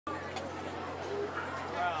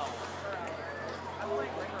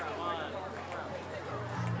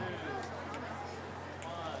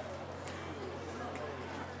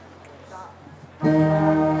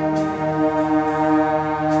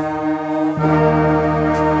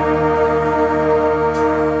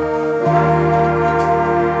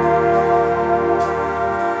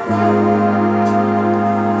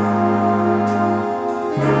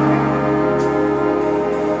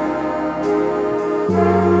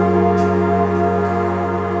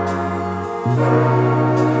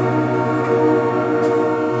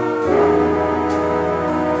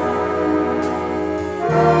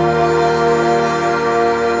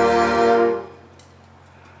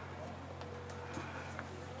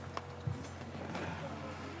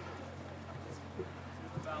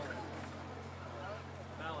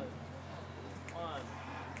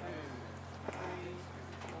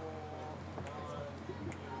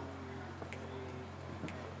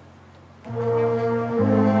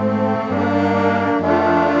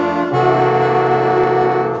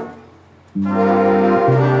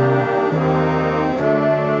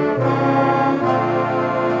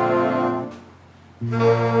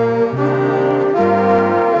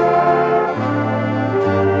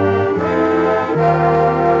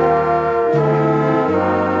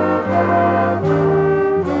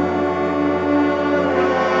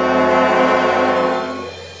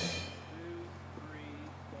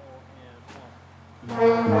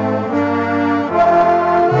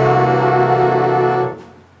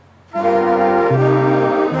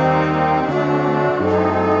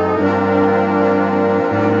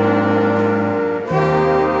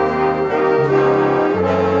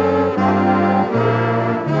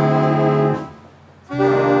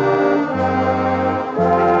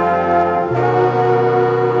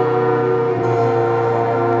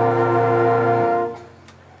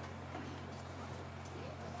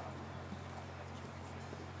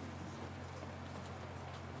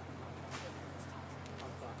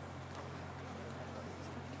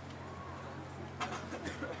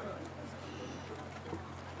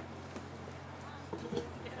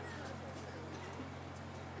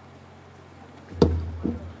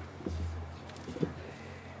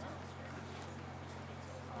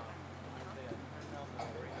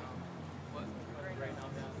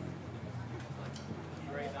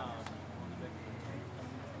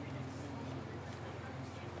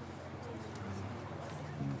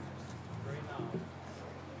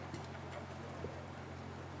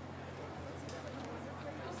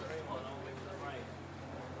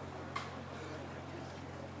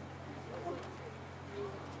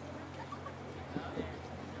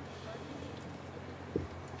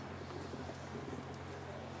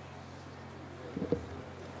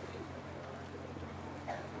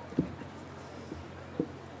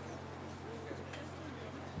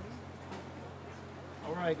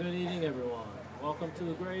Alright, good evening everyone. Welcome to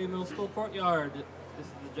the Gray Middle School Courtyard. This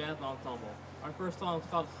is the Jazz Ensemble. Our first song is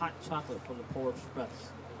called Hot Chocolate from the Polish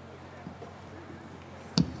Express.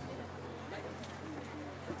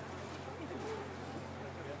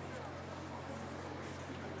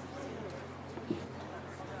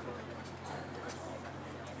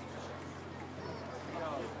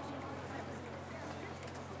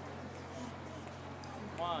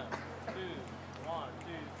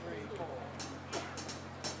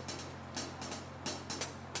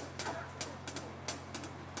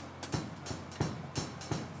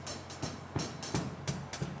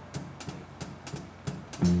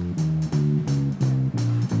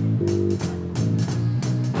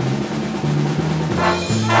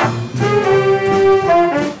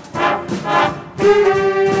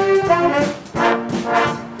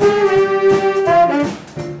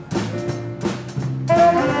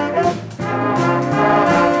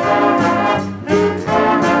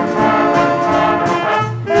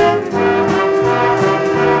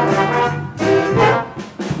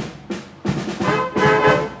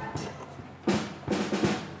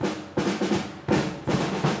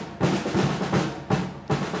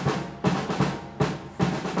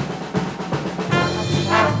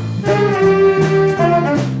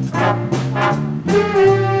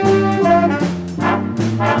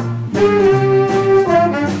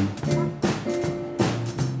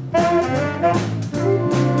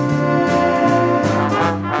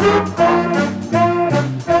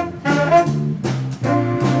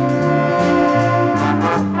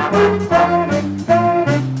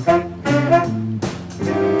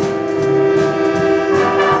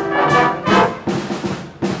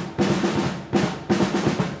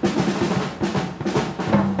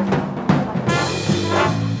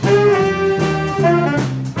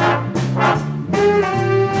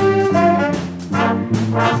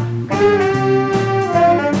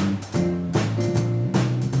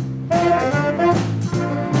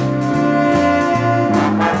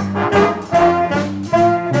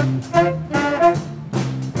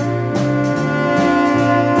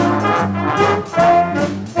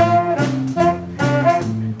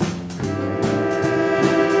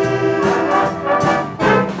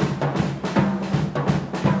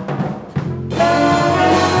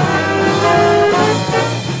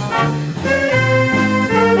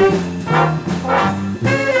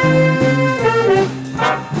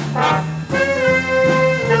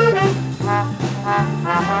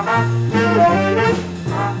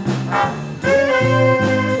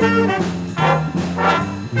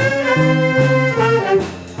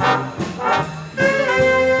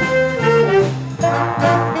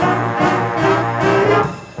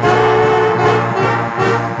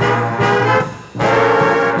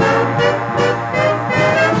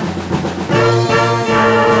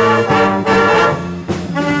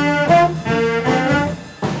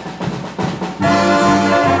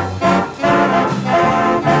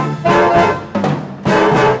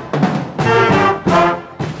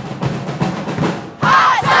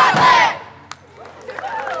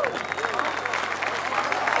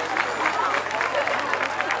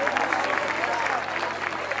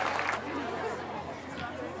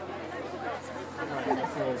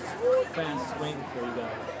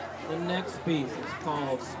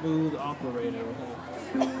 called Smooth Operator.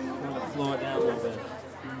 We're going to slow it down a little bit.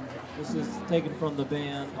 This is taken from the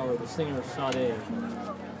band, or the singer Sade.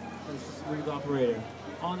 This is Smooth Operator.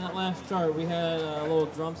 On that last chart, we had a little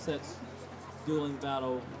drum sets dueling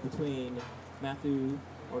battle between Matthew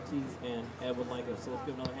Ortiz and Edwin Lanka. So let's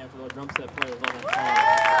give another hand for the drum set players on that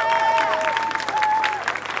song.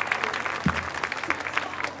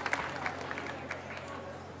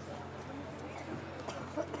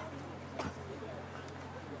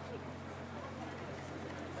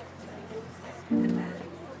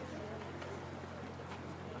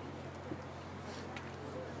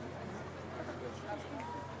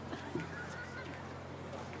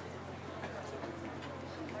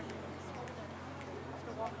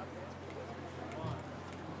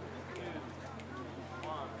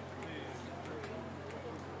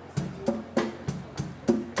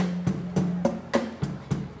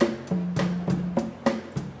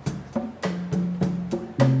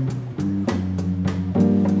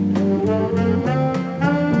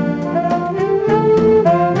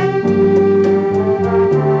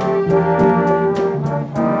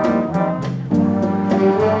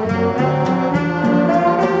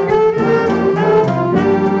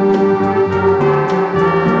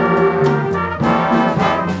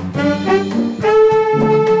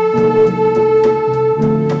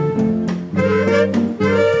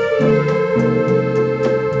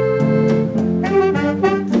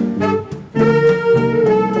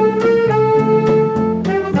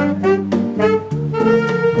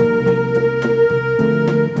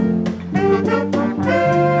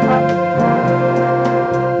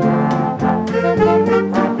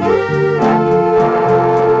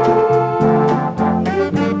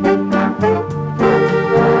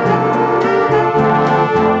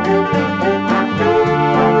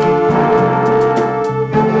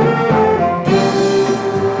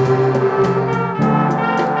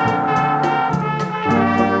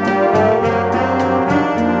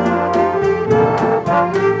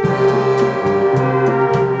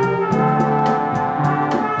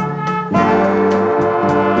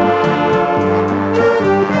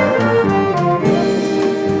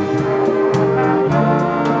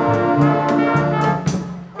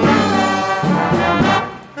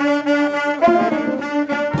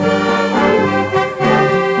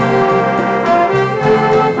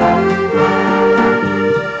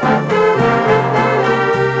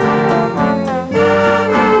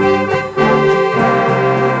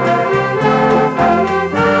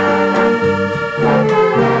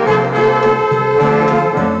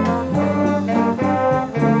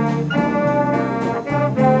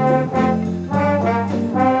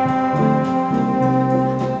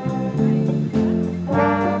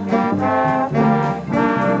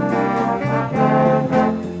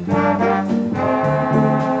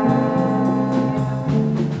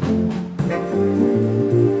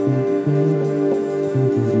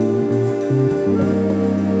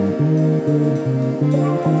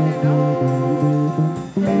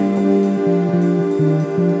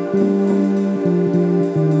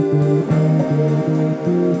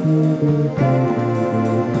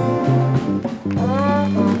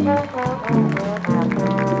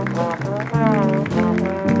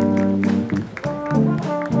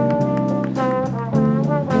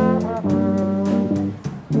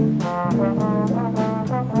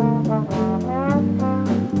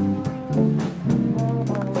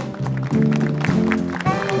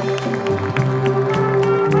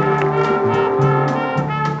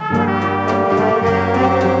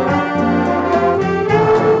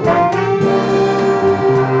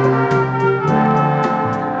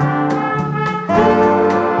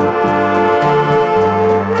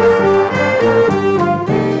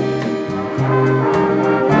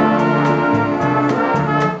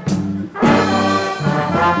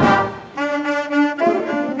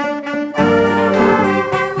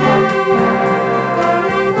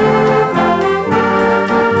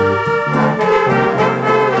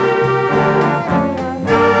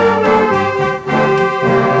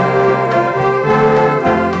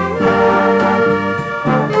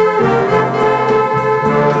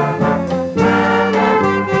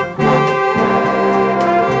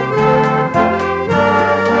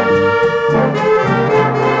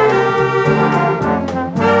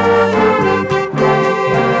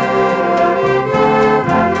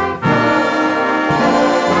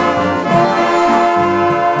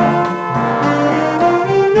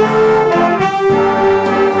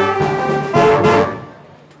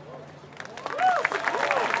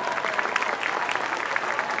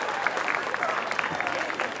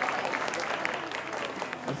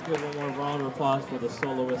 Let's give one more round of applause for the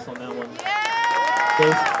soloist on that one.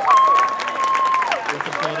 Yeah!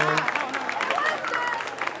 soprano,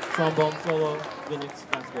 trombone solo, Phoenix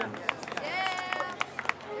bass.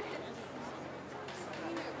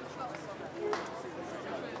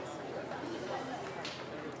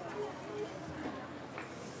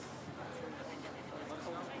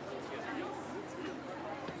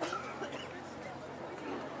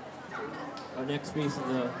 Our next piece is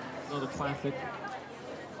another classic.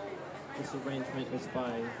 This arrangement is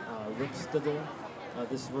by Rick Stittle.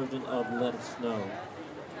 This version of Let It Snow.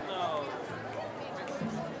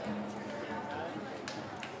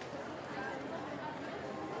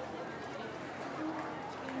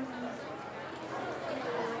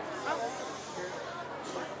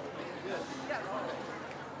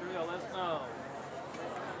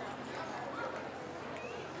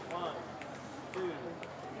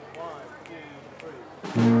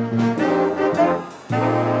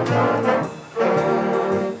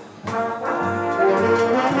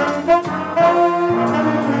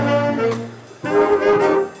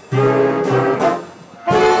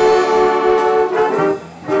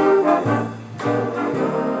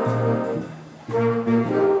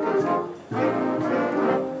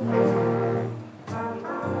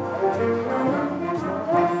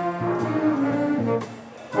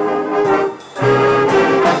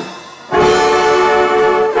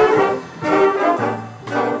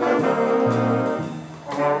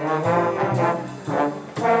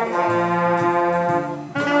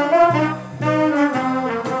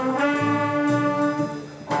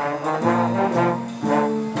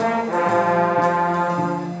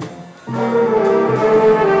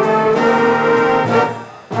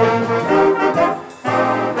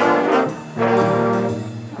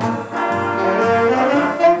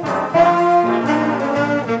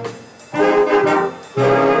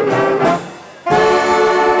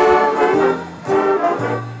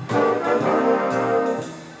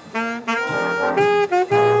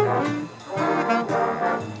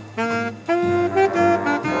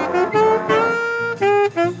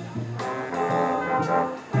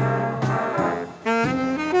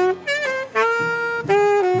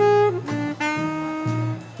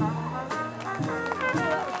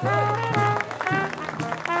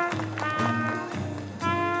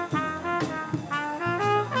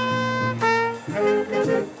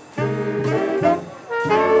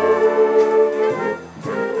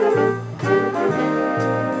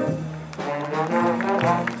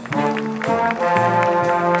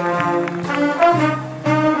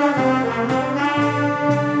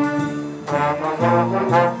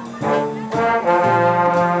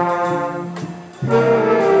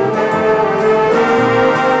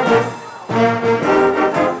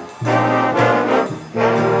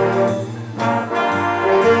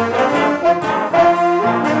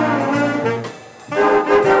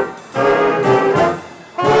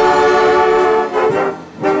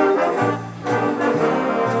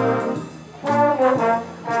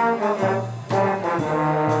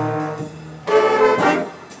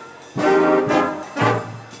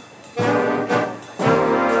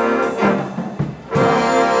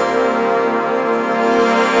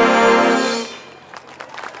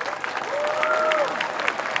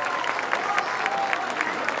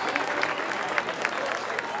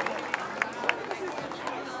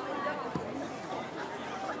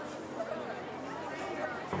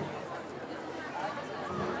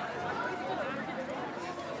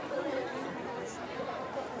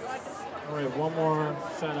 One more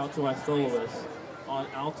shout out to our soloists. On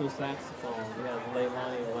alto saxophone, we have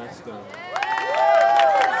Leilani Lesko.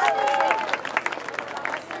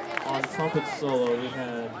 On trumpet solo,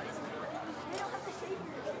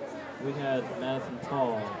 we had Madison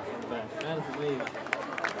Tall in the back. Madison, wave.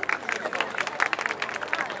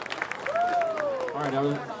 All right,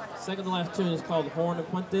 our second to last tune is called Horn de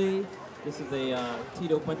Puente. This is a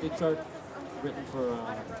Tito Puente chart written for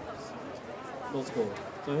middle school.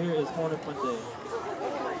 So here is Horn de Puente.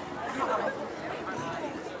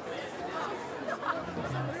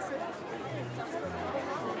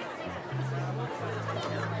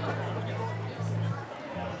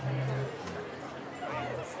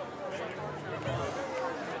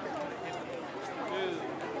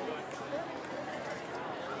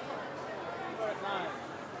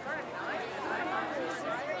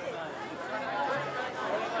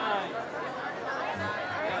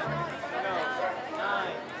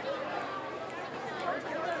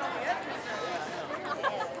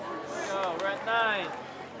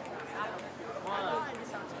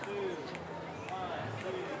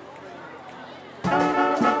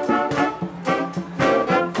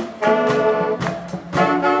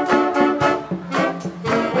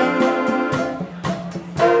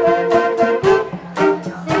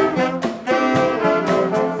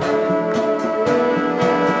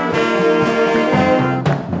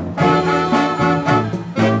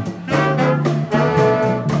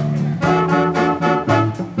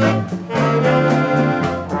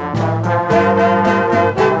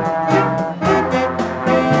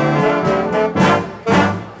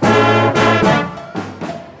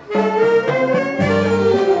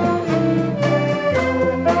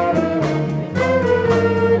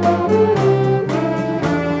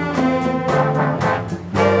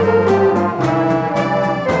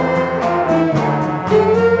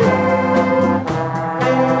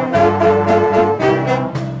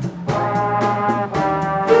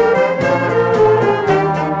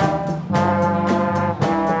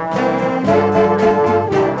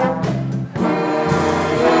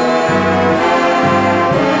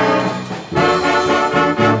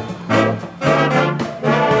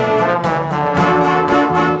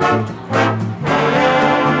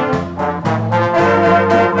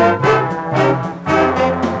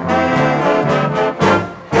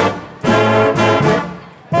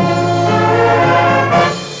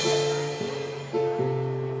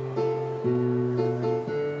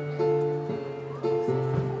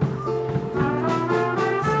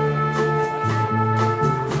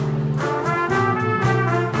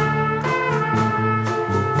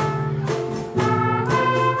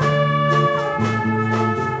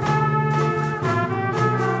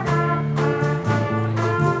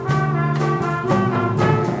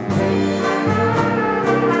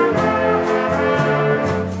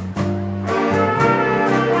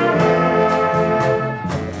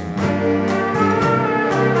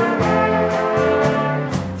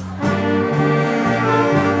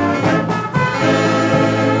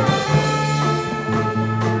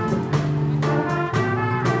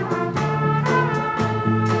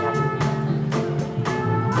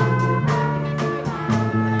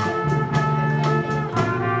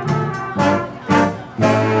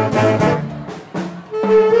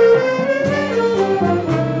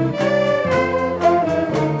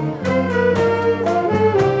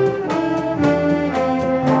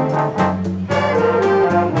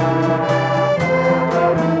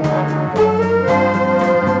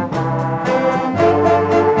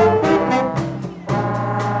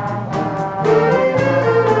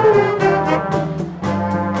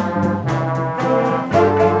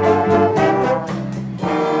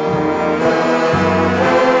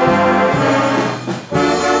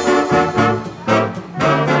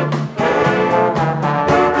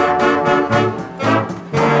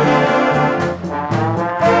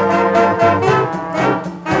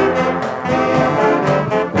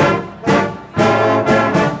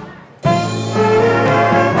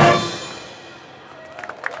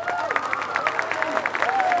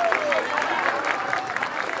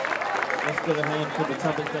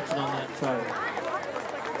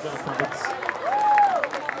 jazz trumpets.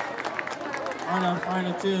 Our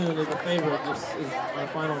final tune is a favorite. This is our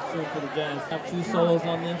final tune for the jazz. We have 2 solos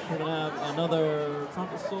on this. We're going to have another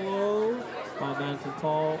trumpet solo by Madison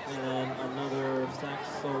Tall and another sax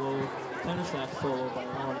solo, tenor sax solo by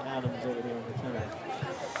Lauren Adams over here on the tenor.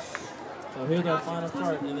 So here's our final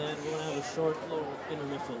part, and then we're going to have a short little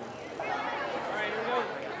intermission. All right, here we go.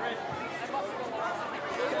 Ready.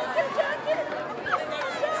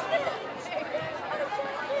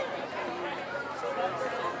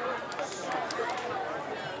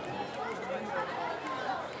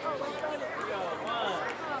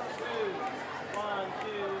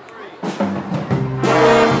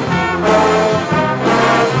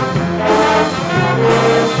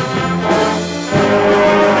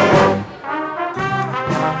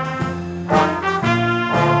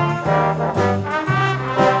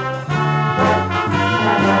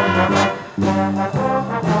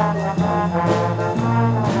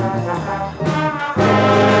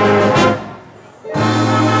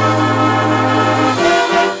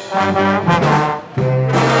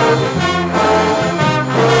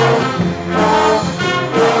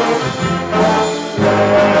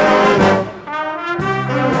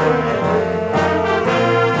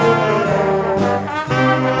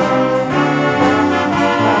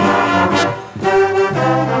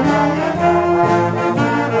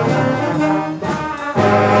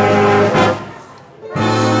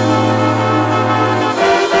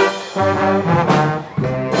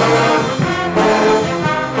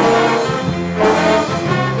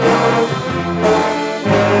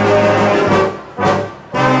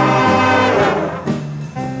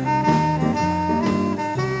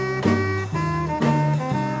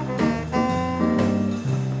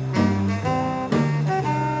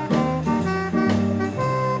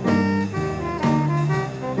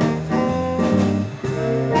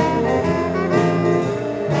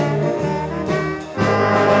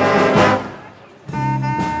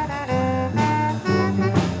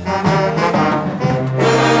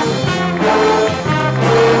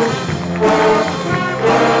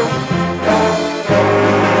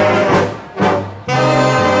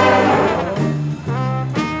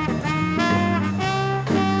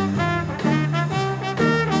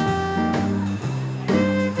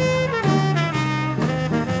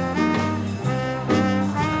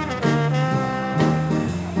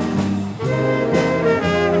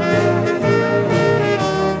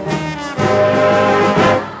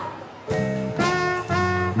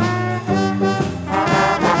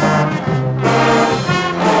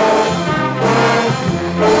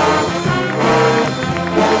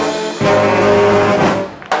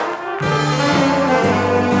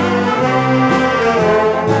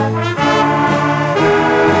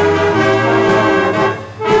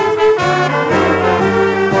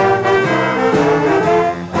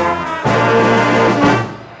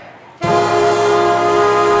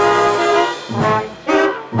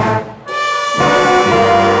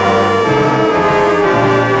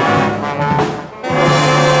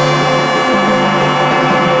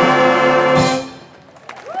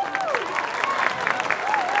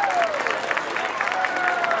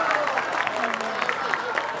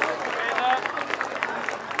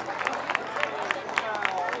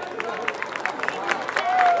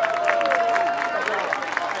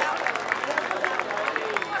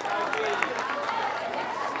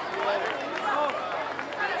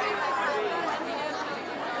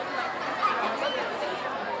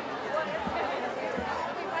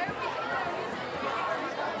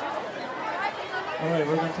 All right,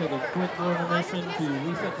 we're going to take a quick intermission to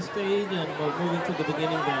reset the stage, and we're moving to the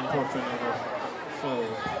beginning band portion of the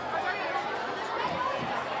show.